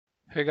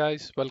Hey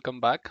guys, welcome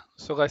back.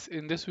 So guys,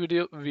 in this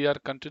video we are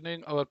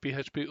continuing our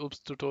PHP OOPS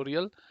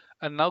tutorial,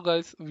 and now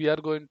guys we are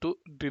going to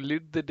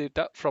delete the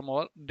data from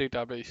our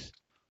database.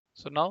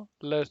 So now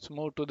let's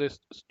move to this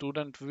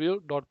student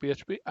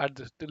view.php, add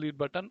this delete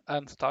button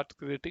and start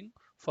creating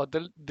for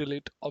the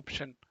delete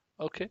option.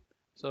 Okay,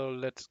 so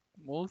let's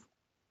move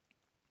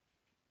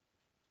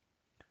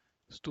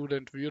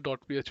student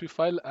view.php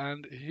file,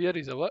 and here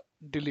is our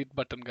delete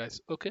button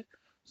guys. Okay,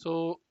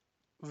 so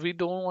we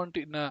don't want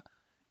in a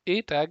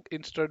tag,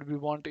 instead we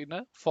want in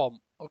a form.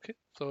 Okay,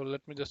 so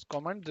let me just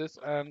comment this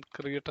and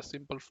create a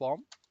simple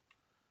form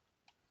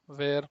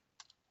where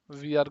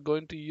we are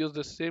going to use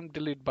the same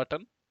delete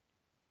button.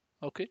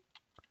 Okay,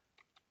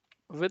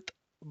 with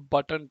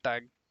button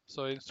tag.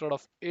 So instead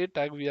of a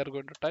tag we are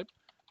going to type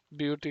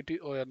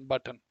button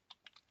button.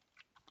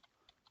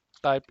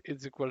 Type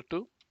is equal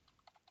to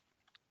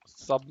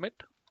submit,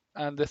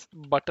 and this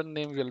button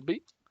name will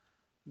be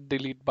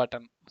delete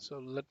button. So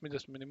let me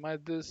just minimize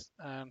this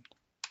and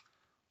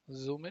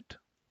zoom it.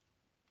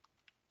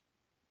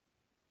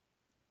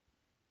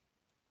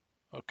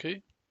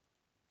 Okay,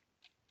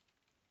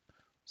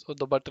 so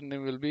the button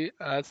name will be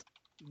as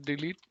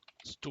delete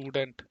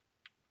student,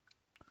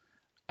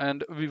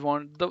 and we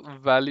want the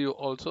value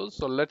also,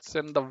 so let's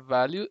send the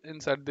value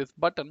inside this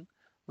button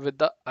with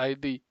the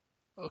ID.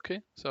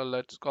 Okay, so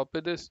let's copy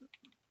this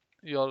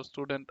your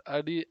student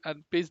ID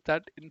and paste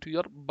that into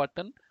your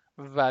button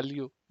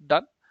value.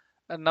 Done.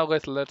 And now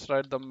guys, let's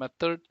write the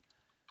method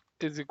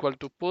is equal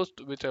to post,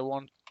 which I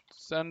want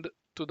send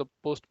to the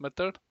post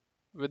method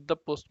with the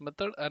post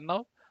method. And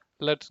now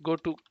let's go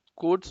to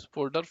codes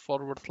folder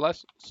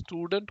 /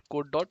 student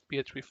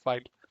code.php file.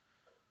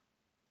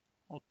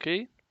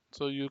 Okay,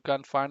 so you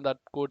can find that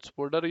codes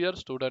folder here,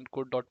 student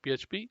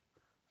code.php.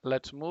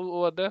 Let's move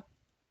over there.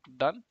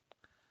 Done.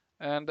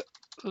 And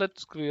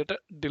let's create a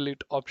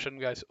delete option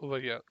guys over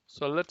here.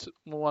 So let's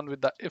move on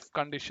with the if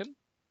condition,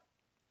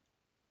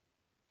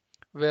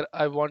 where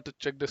I want to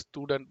check the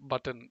student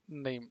button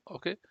name.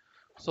 Okay,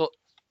 so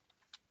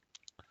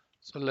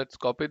let's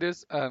copy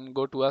this and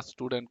go to our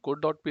student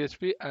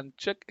code.php and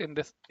check in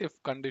this if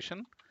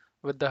condition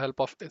with the help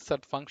of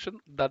insert function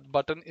that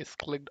button is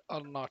clicked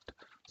or not,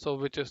 so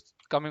which is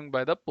coming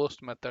by the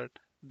post method.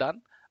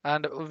 Done.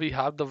 And we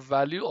have the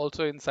value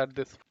also inside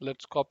this.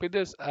 Let's copy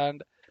this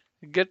and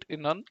get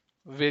in a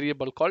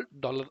variable called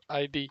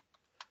 $id,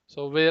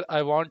 so where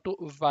I want to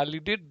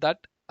validate that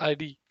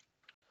ID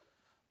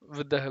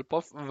with the help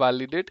of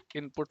validate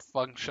input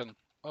function.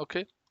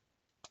 Okay,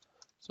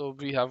 so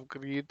we have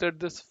created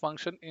this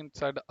function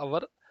inside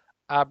our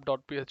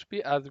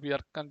app.php as we are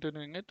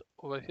continuing it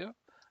over here.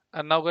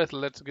 And now guys,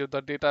 let's give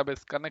the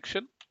database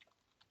connection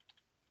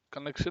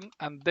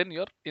and then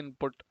your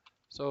input.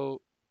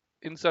 So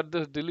inside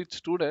this delete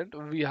student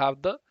we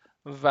have the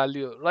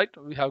value, right?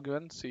 We have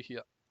given C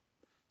here.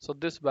 So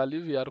this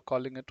value we are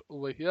calling it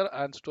over here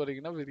and storing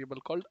in a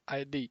variable called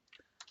ID.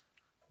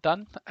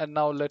 Done. And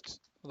now let's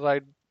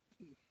write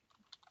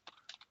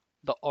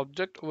the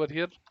object over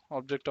here,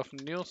 object of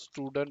new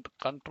student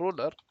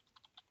controller.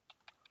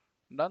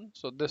 Done.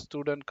 So this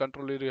student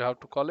controller you have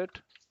to call it.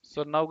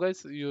 So now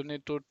guys, you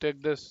need to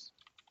take this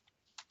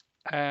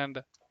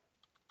and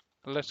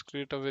let's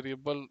create a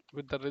variable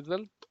with the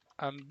result,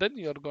 and then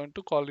you're going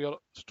to call your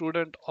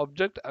student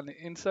object, and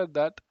inside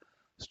that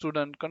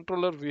student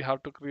controller we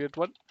have to create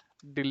one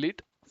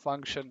delete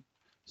function.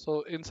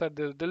 So inside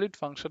this delete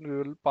function we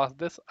will pass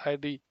this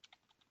ID.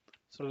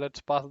 So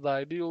let's pass the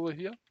ID over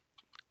here.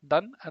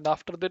 Done. And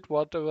after that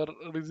whatever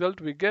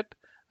result we get,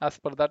 as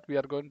per that we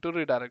are going to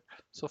redirect.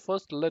 So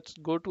first let's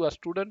go to a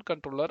student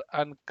controller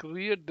and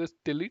create this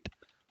delete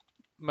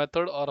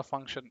method or a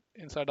function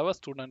inside our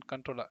student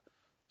controller.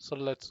 So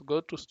let's go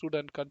to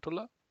student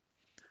controller,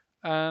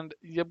 and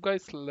yep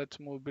guys, let's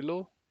move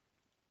below.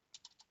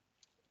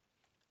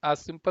 As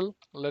simple,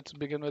 let's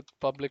begin with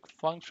public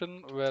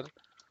function where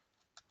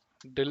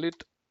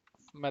delete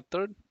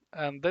method,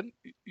 and then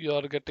you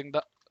are getting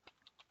the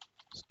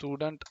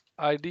student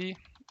ID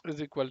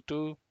is equal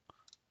to,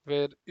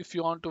 where if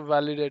you want to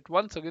validate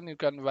once again you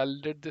can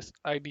validate this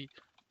ID.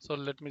 So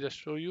let me just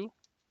show you.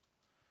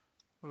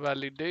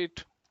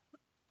 Validate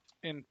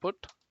input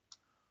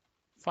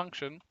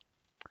function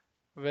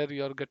where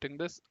you are getting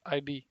this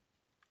ID.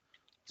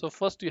 So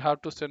first you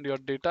have to send your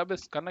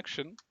database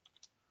connection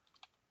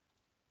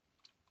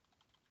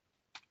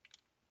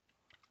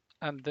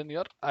and then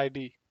your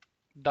ID.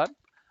 Done.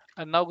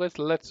 And now guys,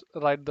 let's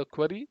write the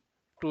query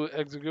to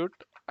execute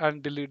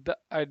and delete the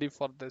ID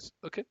for this.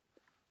 Okay,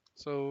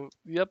 so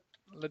yep,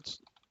 let's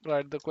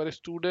write the query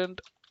student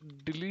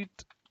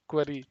delete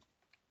query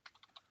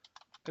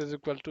is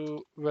equal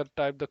to, where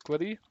type the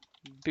query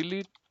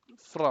delete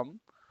from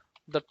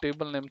the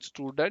table name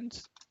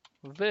students,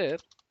 where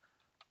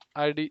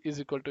ID is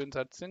equal to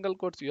inside single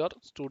quotes your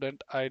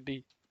student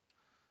ID,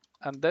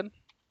 and then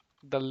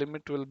the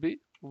limit will be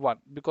 1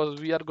 because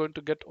we are going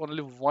to get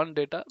only one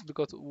data,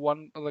 because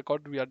one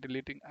record we are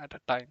deleting at a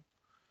time.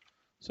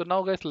 So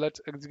now guys,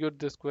 let's execute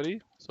this query.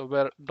 So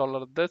where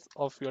 $this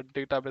of your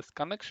database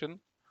connection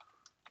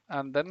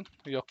and then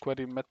your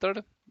query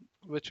method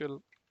which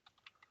will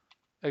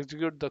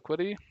execute the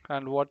query,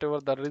 and whatever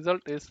the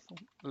result is,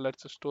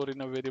 let's store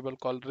in a variable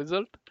called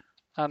result,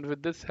 and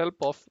with this help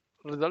of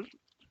result,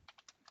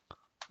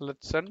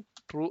 let's send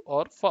true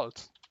or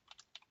false.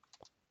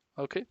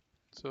 Okay,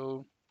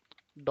 so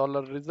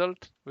dollar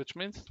result, which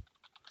means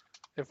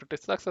if it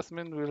is success,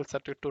 means we will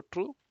set it to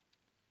true,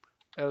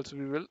 else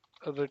we will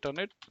return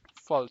it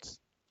false.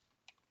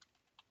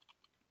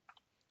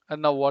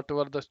 And now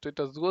whatever the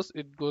status goes,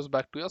 it goes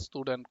back to your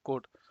student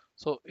code.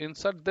 So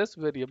inside this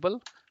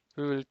variable,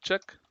 we will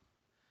check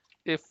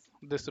if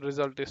this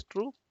result is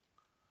true,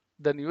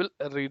 then you will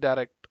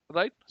redirect,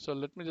 right? So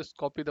let me just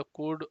copy the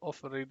code of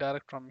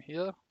redirect from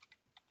here.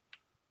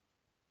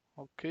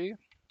 Okay,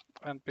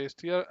 and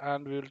paste here,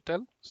 and we will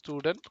tell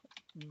student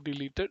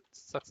deleted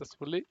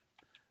successfully,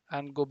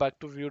 and go back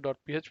to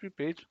view.php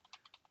page,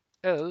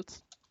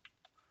 else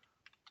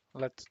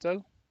let's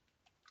tell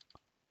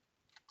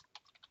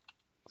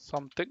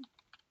something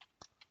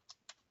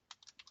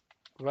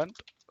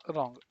went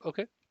wrong.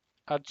 Okay,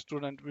 add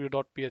student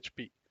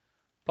view.php.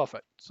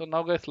 Perfect. So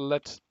now guys,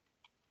 let's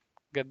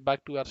get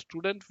back to our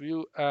student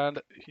view, and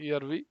here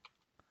we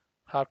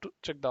have to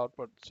check the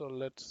output. So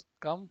let's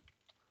come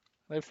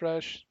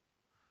refresh.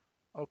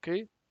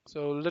 Okay,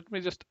 so let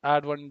me just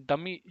add one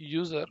dummy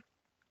user.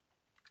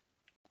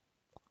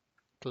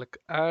 Click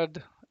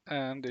add,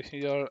 and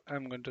here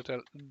I'm going to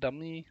tell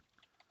dummy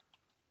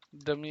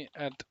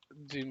at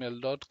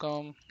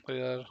gmail.com,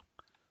 where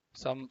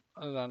some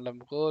random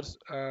course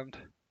and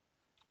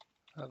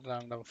a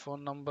random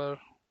phone number.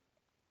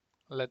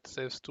 Let's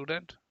say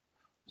student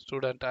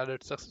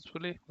added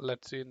successfully.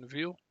 Let's see in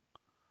view.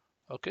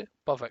 Okay,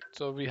 perfect.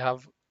 So we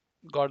have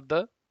got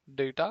the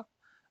data,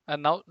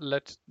 and now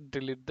let's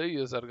delete the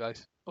user,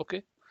 guys.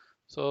 Okay,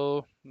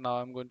 so now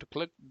I'm going to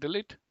click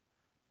delete.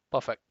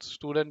 Perfect,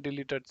 student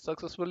deleted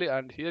successfully,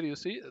 and here you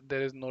see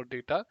there is no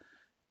data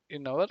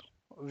in our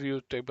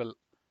view table.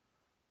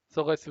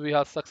 So guys, we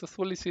have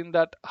successfully seen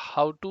that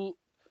how to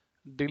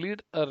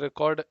delete a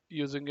record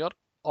using your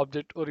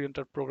object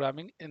oriented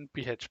programming in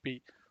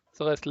PHP.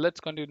 So guys, let's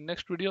continue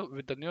next video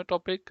with the new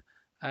topic,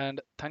 and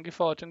thank you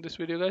for watching this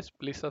video, guys.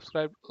 Please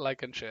subscribe,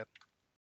 like and share.